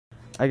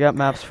I got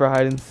maps for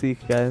hide and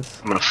seek, guys.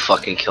 I'm gonna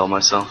fucking kill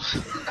myself.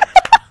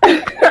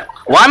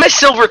 Why am I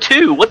silver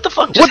 2? What the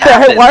fuck just What the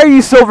happened? heck? Why are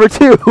you silver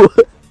 2?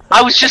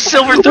 I was just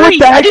silver 3. What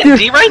the heck, I didn't dude?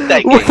 D-rank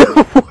that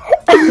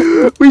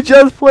game. We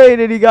just played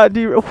and he got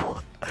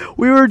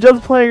We were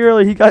just playing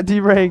earlier. He got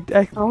deranked.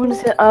 I want to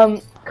say,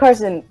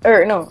 Carson,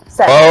 no,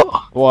 Seth.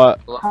 Oh,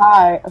 what?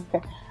 Hi. Okay.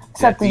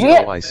 Seth, did you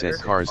get? I said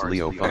Cars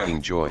Leo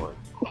fucking joy.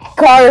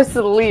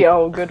 Carson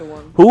Leo, good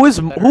one. Who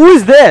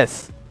is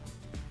this?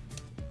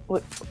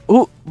 What?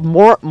 Who?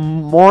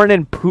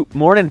 Morning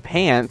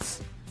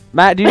pants.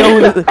 Matt, do you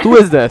know who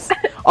is this?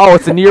 Oh,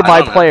 it's a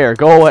nearby player.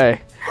 Go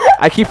away.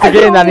 I keep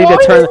forgetting that I need to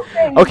turn.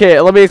 Okay,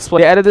 let me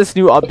explain. I added this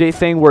new update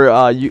thing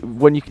where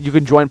you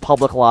can join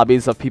public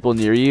lobbies of people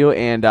near you,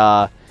 and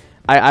I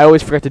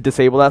always forget to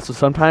disable that. So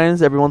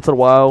sometimes, every once in a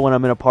while, when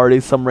I'm in a party,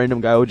 some random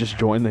guy will just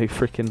join the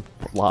freaking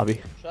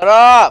lobby. Shut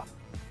up!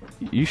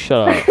 You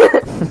shut up.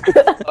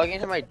 Talking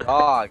to my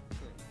dog.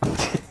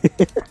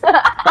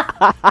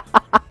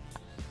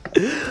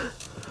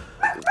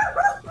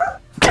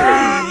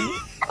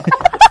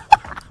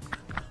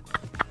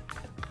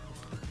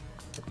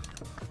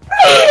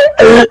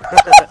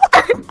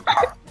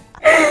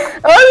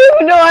 I don't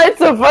even know why it's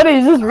so funny.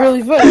 It's just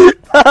really funny.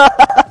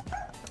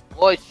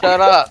 Boy,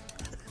 shut up.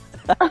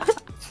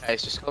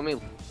 Guys, just call me Lou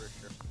for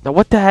sure. Now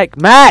what the heck,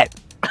 Matt?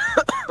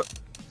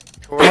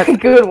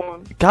 Good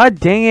one. God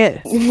dang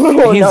it!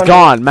 No, He's no,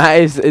 gone.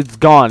 Matt it's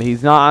gone.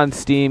 He's not on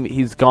Steam.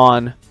 He's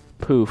gone.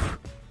 Poof.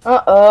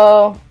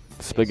 Uh-oh.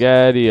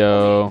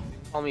 Spaghetti-o.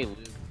 Call me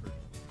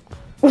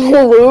Lou.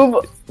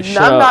 Lube?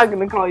 Shut I'm up. not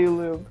gonna call you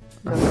Lube.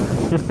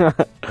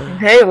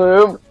 Hey,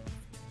 Lube.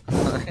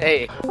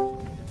 Hey. Oh,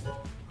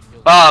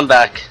 I'm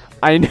back.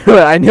 I knew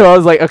it. I knew. I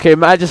was like, okay,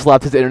 Matt just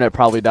left. His internet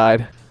probably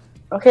died.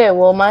 Okay,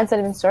 well, mine's not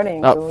even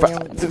starting. Oh, So,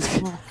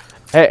 you know.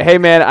 Hey,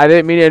 man, I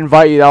didn't mean to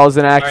invite you. That was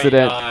an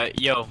accident. Alright,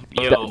 yo.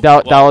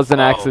 That was an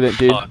accident,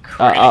 dude.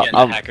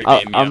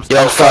 I'm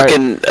sorry.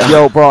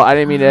 Yo, bro, I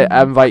didn't mean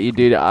to invite you,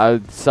 dude.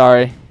 I'm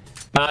sorry.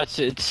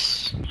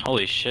 It's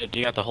holy shit.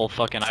 You got the whole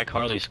fucking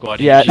iCarly squad.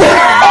 Yeah.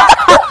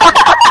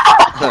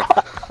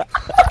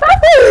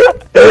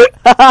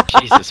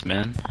 Jesus,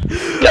 man.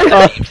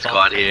 Got the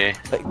squad here.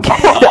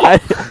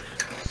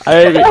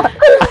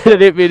 I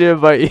didn't mean to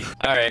invite you.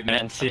 Alright,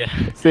 man. See ya.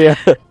 See ya.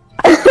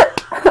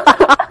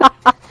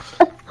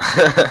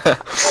 What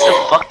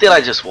the fuck did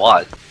I just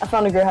watch? I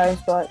found a good hiding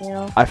spot, you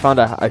know? I found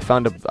a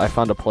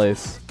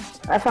place.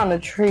 I found a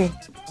tree.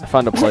 I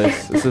found a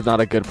place. This is not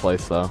a good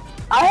place, though.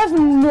 I have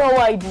no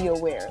idea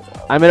where,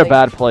 though. I'm in a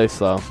bad place,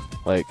 though.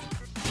 Like,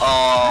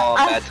 Oh,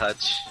 bad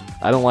touch.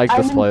 I don't like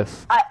this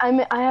place. I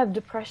have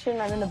depression.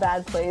 I'm in a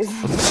bad place.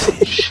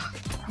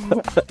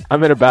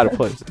 I'm in a bad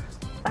place.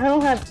 I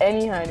don't have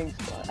any hiding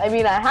spot. I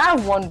mean, I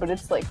have one, but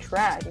it's like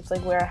trash. It's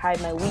like where I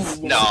hide my weed.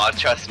 You know? No,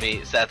 trust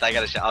me, Seth.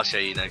 I'll show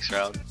you next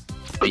round.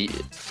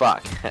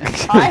 Fuck.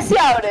 I see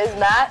how it is,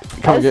 Matt.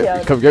 Come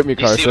get me,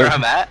 You see where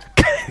Carson. I'm at?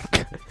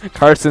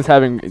 Carson's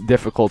having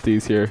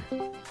difficulties here.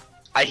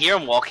 I hear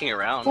him walking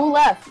around. Who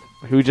left?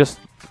 Who just?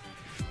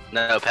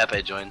 No,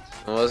 Pepe joined.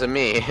 It wasn't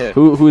me.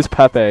 Who's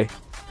Pepe? I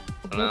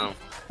don't know.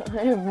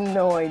 I have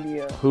no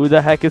idea. Who the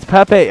heck is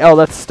Pepe? Oh,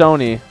 that's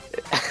Stony.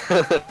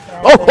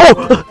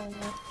 Oh!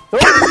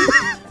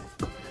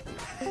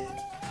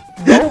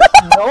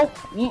 Nope.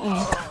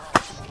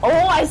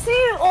 Oh, I see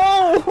it.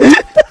 Oh.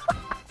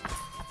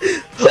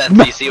 Seth,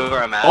 do you see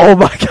where I'm at? Oh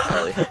my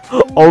god.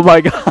 Oh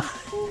my god.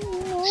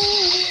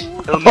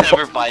 He'll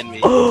never find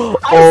me. Oh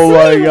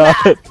my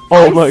god.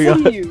 Oh my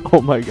god.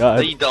 Oh my No,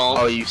 god. you don't.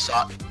 Oh, you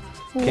saw.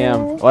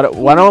 Cam, why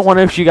don't one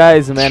of you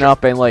guys man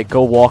up and like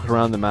go walk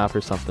around the map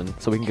or something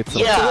so we can get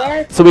some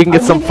Yeah. so we can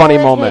get I'll some give you funny a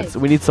hint. moments.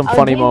 We need some I'll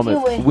funny give you a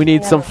moments. hint, We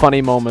need yeah. some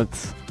funny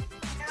moments.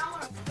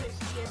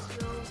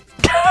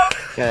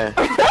 Okay.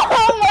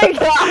 Oh my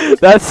god.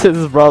 That's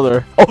his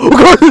brother. Oh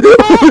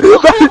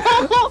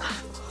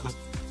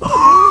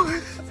god.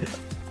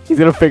 He's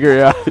gonna figure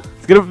it out.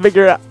 He's gonna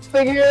figure it out.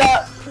 Figure it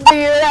out.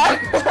 Figure it out.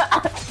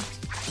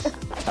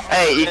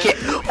 Hey, you can't.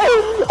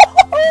 Oh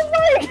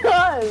my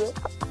god.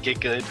 Get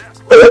good.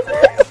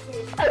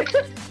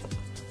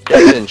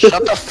 Jason,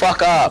 shut the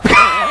fuck up.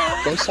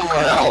 Go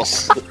somewhere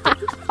else.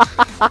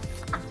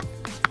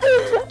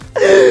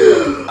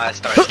 I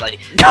started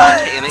like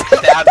panic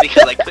stab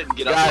because I couldn't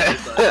get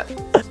up.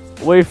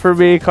 Wait for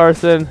me,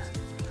 Carson.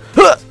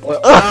 No! No!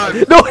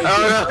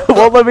 It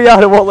won't let me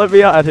out. It won't let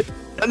me out.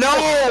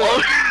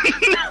 No!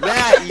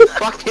 Matt, you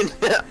fucking.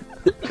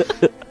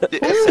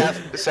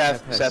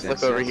 Seth,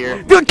 look over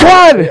here. Good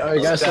God!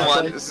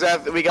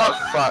 Seth, we got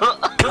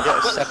fucked. We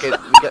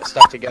got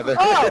stuck together.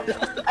 Oh,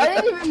 I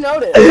didn't even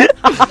notice.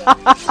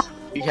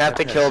 You have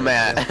to kill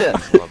Matt.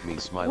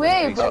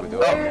 Wait, but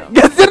where?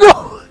 Yes,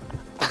 no!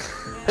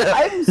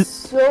 I'm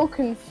so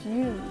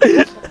confused.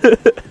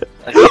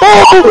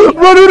 Oh!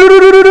 Run!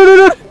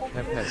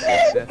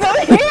 Come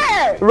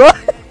here! Run!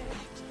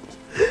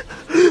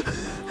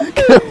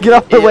 Get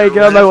off the way,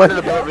 get on my way.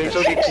 Make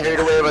sure you get carried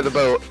away by the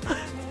boat.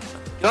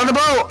 Get on the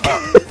boat!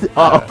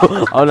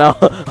 Oh no.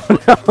 Oh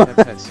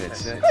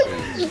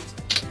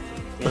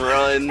no.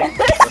 Run.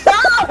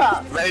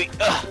 Stop! Matt, baby.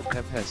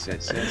 Peppa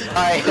said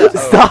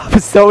Stop,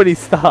 Sony,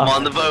 stop. I'm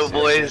on the boat,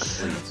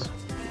 boys.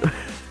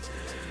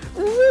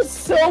 This is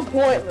so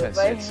pointless.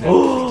 I hate it.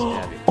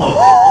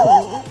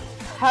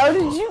 How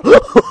did you?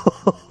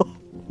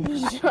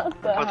 Shut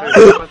the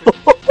heck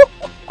up.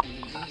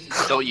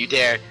 Don't you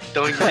dare.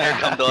 Don't you dare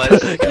come to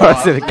us.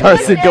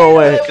 Carson, go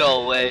away.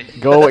 Go away.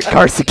 Go away,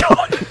 Carson, go.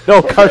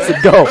 No,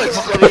 Carson, go.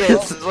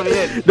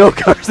 No,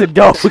 Carson,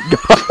 go.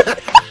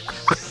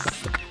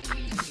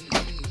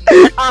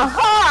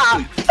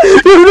 Aha!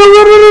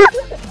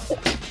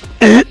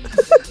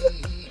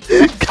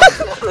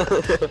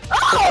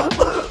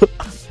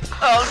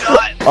 Oh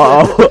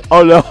god.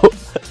 Oh no.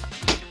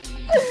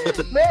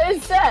 Where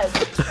is Seth?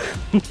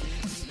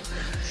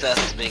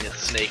 Seth is being a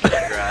snake in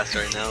the grass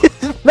right now.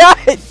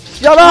 Matt,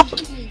 shut up.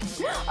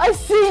 I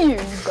see you,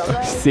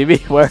 dumbass. See me?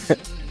 Where?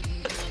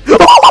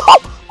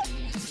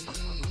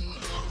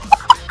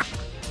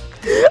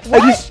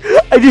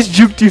 I just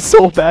juked you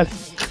so bad.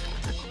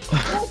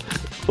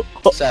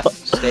 Seth,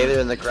 stay there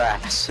in the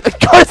grass.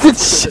 Carson,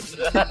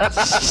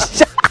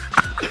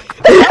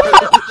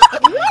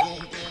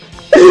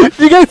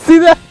 you guys see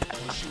that?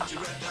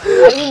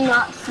 I did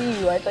not see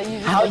you. I thought you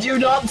just. How'd you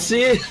not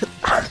see it?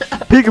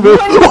 Peekaboo.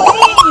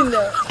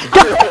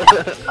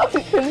 I'm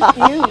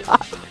confused.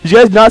 Did you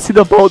guys not see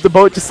the boat? The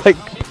boat just like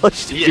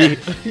pushed me.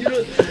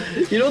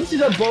 You don't see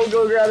the boat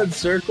go around in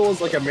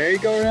circles like a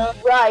merry-go-round?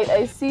 Right,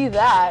 I see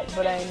that,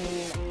 but I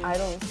mean, I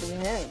don't see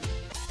him.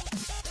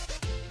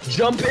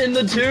 Jump in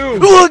the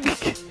tube! Look.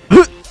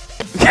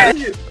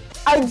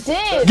 I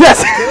did! Yes.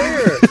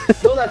 Square!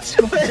 No, that's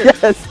square!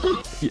 Yes.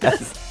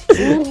 Yes.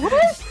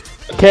 What?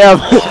 Cam.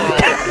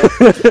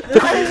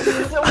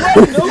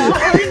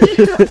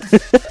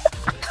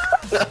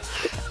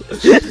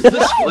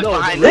 Look No,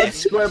 behind the red it.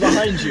 square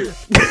behind you.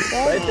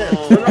 Right there.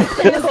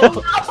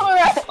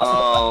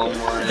 Oh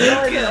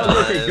my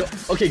god.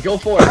 Okay, go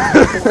forward.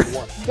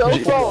 Go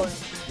forward.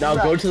 Now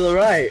go to the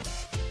right.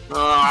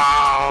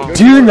 Oh.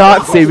 Do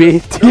not see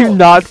me. Do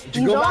not.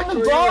 You go He's back on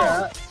to the where you're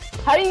boat. at.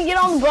 How do you get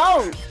on the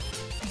boat?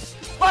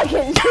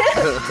 Fucking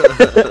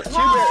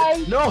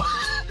Hi. No!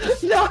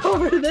 No,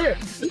 over there!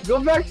 Go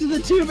back to the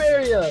tube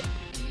area!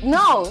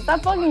 No,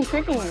 stop fucking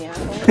tricking me,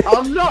 asshole.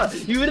 I'm not!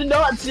 You did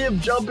not see him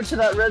jump into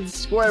that red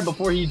square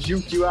before he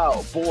juked you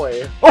out,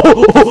 boy.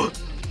 Oh.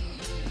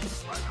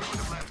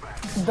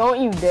 Don't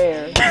you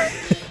dare.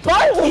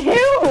 Fuck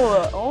you!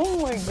 Oh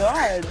my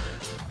god.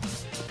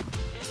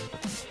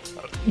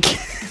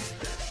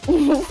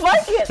 You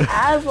fucking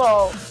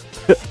asshole.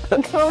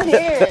 Come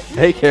here.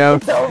 Hey, Cam.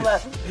 It's over.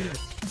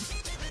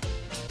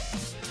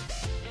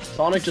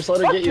 Sonic, just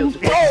let her get you.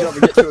 Let you jump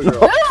and get to a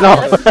girl. No.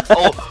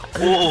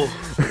 Oh.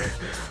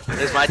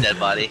 There's my dead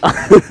body.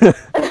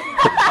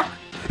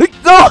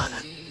 No.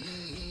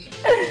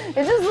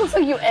 It just looks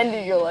like you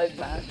ended your life,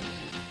 man.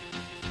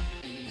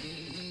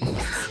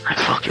 I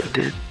fucking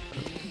did.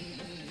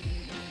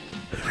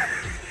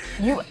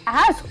 You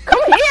ass.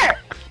 Come here.